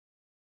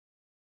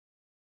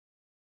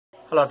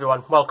Hello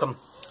everyone, welcome.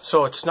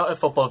 So it's not a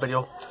football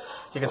video.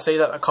 You can see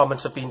that the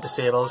comments have been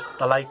disabled.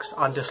 The likes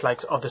and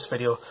dislikes of this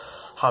video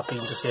have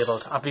been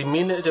disabled. I've been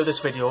meaning to do this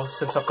video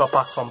since I've got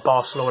back from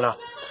Barcelona.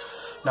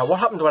 Now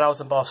what happened when I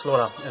was in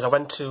Barcelona is I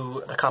went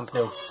to the Camp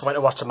Nou. I went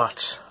to watch a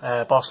match.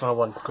 Barcelona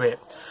won, great.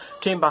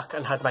 Came back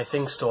and had my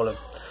things stolen.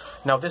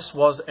 Now this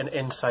was an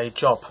inside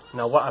job.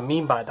 Now what I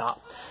mean by that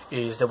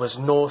is there was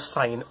no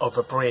sign of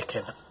a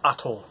break-in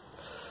at all.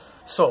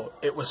 So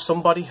it was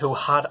somebody who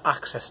had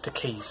access to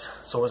keys.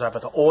 So it was either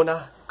the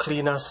owner,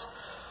 cleaners,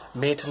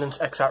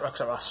 maintenance, etc,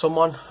 etc.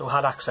 Someone who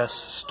had access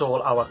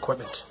stole our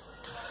equipment.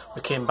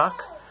 We came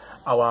back,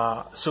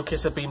 our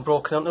suitcase had been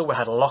broken into, we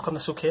had a lock on the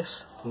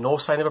suitcase, no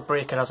sign of a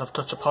break-in as I've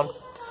touched upon,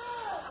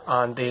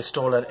 and they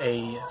stolen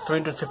a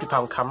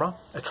 £350 camera,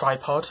 a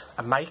tripod,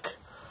 a mic,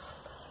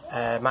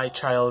 my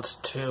child's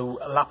two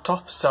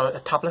laptops, so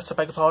tablets, I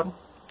beg your pardon,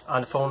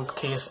 and a phone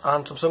case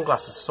and some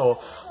sunglasses.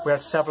 So we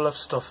had several of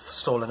stuff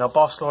stolen. Now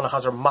Barcelona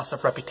has a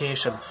massive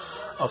reputation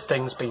of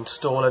things being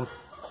stolen,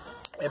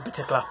 in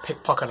particular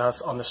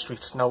pickpocketers on the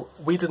streets. Now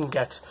we didn't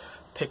get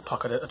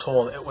pickpocketed at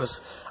all. It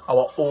was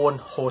our own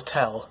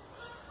hotel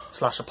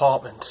 /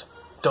 apartment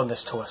done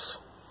this to us.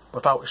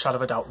 Without a shadow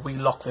of a doubt, we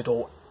locked the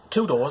door,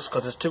 two doors,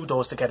 because there's two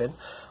doors to get in.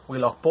 We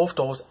lock both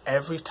doors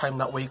every time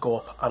that we go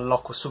up and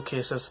lock with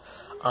suitcases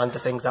and the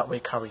things that we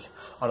carry.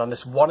 And on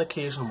this one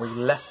occasion we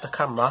left the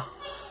camera,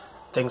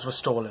 things were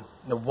stolen.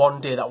 The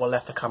one day that we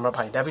left the camera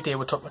behind. Every day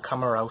we took the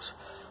camera out,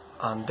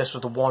 and this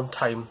was the one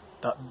time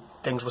that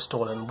things were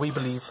stolen. We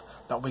believe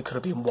that we could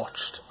have been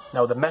watched.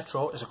 Now the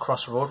metro is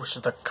across the road, which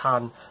is the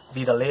Can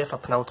Vidalé, if I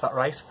pronounced that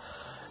right.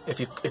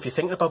 If you're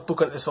thinking about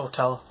booking at this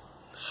hotel,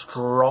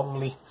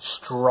 strongly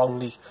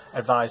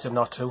advise you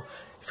not to.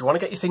 If you want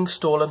to get your things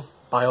stolen,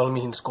 by all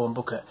means go and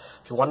book it.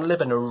 If you want to live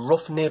in a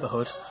rough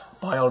neighbourhood,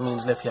 by all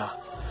means live here.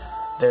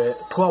 The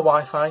poor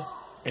Wi-Fi,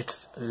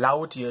 it's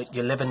loud, you're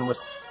living with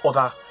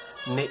other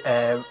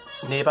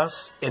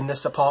neighbours in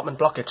this apartment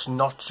block. It's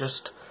not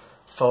just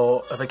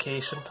for a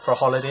vacation, for a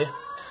holiday.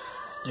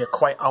 You're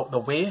quite out the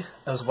way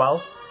as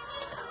well.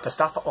 The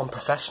staff are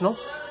unprofessional.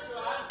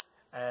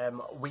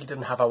 We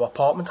didn't have our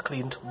apartment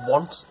cleaned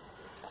once.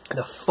 In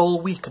the full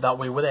week that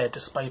we were there,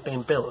 despite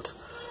being billed,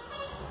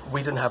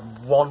 we didn't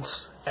have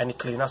once any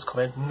cleaners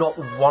come in. Not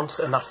once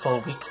in that full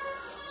week.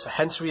 So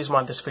hence the reason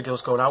why this video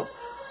is going out.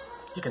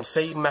 You can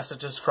see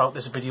messages throughout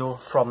this video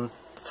from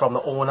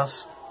the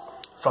owners,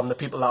 from the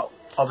people that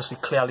obviously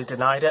clearly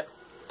denied it.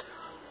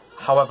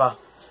 However,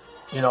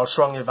 you know, I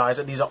strongly advise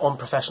it. These are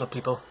unprofessional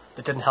people.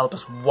 They didn't help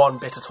us one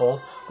bit at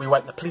all. We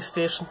went to the police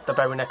station the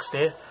very next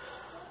day.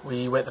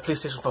 We went to the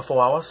police station for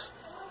 4 hours,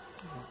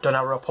 done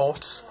our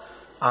reports,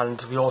 and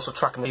we also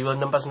tracking the serial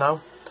numbers now.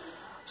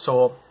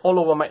 So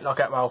although we might not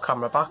get our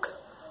camera back,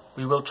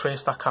 we will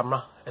trace that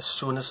camera as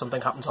soon as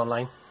something happens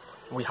online.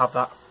 We have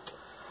that.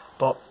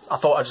 But I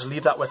thought I'd just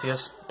leave that with you.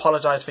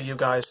 Apologise for you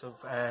guys who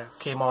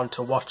came on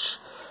to watch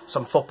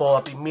some football.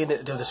 I've been meaning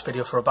to do this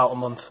video for about a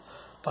month.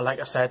 But like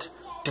I said,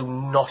 do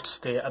not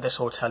stay at this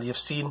hotel. You've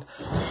seen,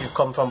 if you've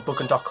come from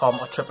booking.com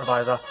or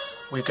TripAdvisor,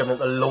 we've given it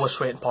the lowest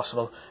rating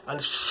possible.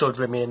 And it should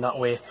remain that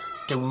way.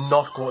 Do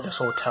not go to this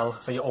hotel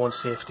for your own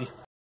safety.